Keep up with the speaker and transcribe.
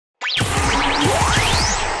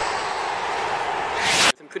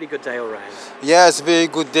pretty good day all round. Yes, very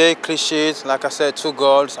good day, clichés. Like I said, 2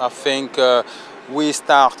 goals. I think we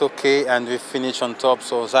start okay and we finish on top.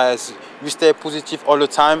 So that is, we stay positive all the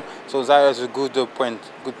time. So that is a good point.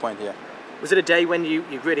 Good point here. Was it a day when you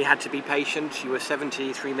really had to be patient? You were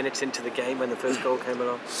 73 minutes into the game when the first goal came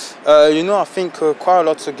along. You know, I think quite a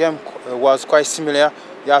lot of the game was quite similar.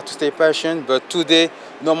 You have to stay patient, but today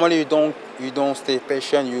normally you don't stay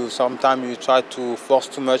patient. Sometimes you try to force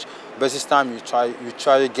too much, but this time you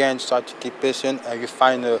try again, try to keep patient, and you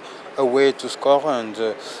find a way to score.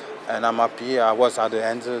 And I'm happy I was at the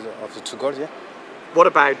end of the 2 goals. Yeah. What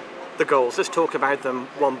about the goals? Let's talk about them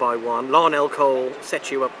one by one. Lionel Cole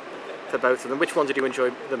set you up for both of them. Which one did you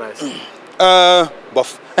enjoy the most?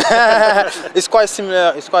 Both. It's quite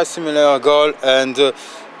similar. It's quite similar goal, and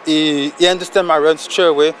he understands my run straight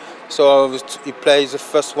away. So he plays the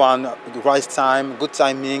first one the right time, good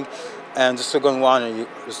timing, and the second one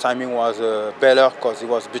the timing was better because he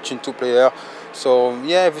was between 2 players. So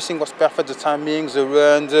yeah, everything was perfect. The timing, the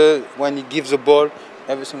run, when he gives the ball,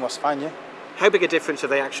 everything was fine. Yeah. How big a difference have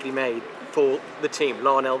they actually made for the team?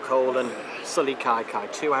 Lionel Cole and Sully Kai,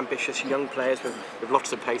 2 ambitious young players with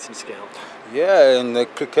lots of pace and skill. Yeah, and the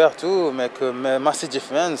clicker too make a massive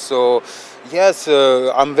difference. So yes,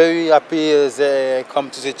 I'm very happy they come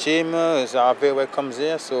to the team. They are very welcome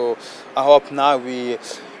here. So I hope now we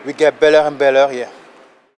get better and better. Yeah.